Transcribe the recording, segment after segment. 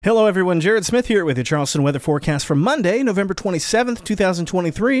Hello everyone, Jared Smith here with your Charleston weather forecast for Monday, November 27th,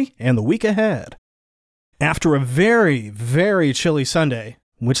 2023, and the week ahead. After a very, very chilly Sunday,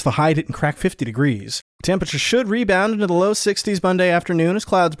 in which the high didn't crack 50 degrees, temperatures should rebound into the low 60s Monday afternoon as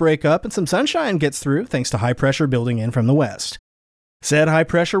clouds break up and some sunshine gets through thanks to high pressure building in from the west. Said high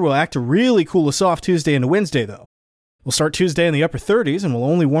pressure will act to really cool us off Tuesday into Wednesday though. We'll start Tuesday in the upper 30s and will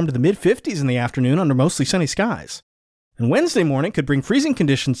only warm to the mid-50s in the afternoon under mostly sunny skies. And Wednesday morning could bring freezing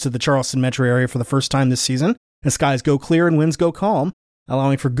conditions to the Charleston metro area for the first time this season, as skies go clear and winds go calm,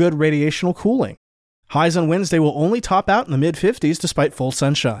 allowing for good radiational cooling. Highs on Wednesday will only top out in the mid-50s despite full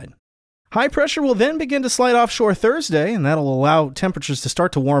sunshine. High pressure will then begin to slide offshore Thursday, and that'll allow temperatures to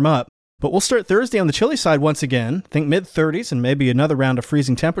start to warm up. But we'll start Thursday on the chilly side once again, think mid-30s and maybe another round of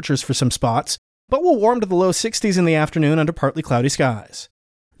freezing temperatures for some spots, but we'll warm to the low 60s in the afternoon under partly cloudy skies.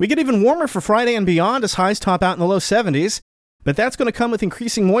 We get even warmer for Friday and beyond as highs top out in the low 70s, but that's going to come with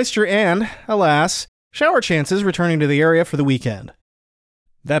increasing moisture and, alas, shower chances returning to the area for the weekend.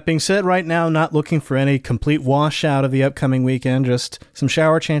 That being said, right now, not looking for any complete washout of the upcoming weekend, just some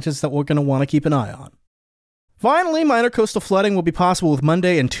shower chances that we're going to want to keep an eye on. Finally, minor coastal flooding will be possible with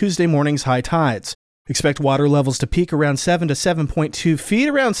Monday and Tuesday morning's high tides. Expect water levels to peak around 7 to 7.2 feet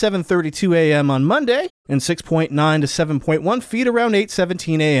around 7:32 a.m. on Monday and 6.9 to 7.1 feet around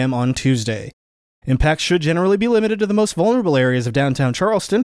 8:17 a.m. on Tuesday. Impacts should generally be limited to the most vulnerable areas of downtown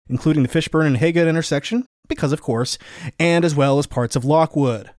Charleston, including the Fishburne and Haygood intersection, because of course, and as well as parts of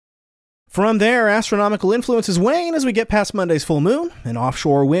Lockwood. From there, astronomical influences wane as we get past Monday's full moon, and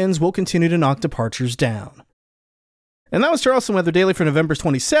offshore winds will continue to knock departures down. And that was Charleston Weather Daily for November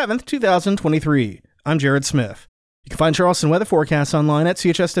 27th, 2023. I'm Jared Smith. You can find Charleston weather forecasts online at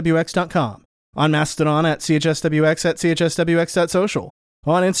chswx.com, on Mastodon at chswx at chswx.social,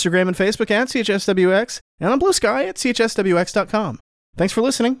 on Instagram and Facebook at chswx, and on Blue Sky at chswx.com. Thanks for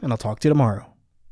listening, and I'll talk to you tomorrow.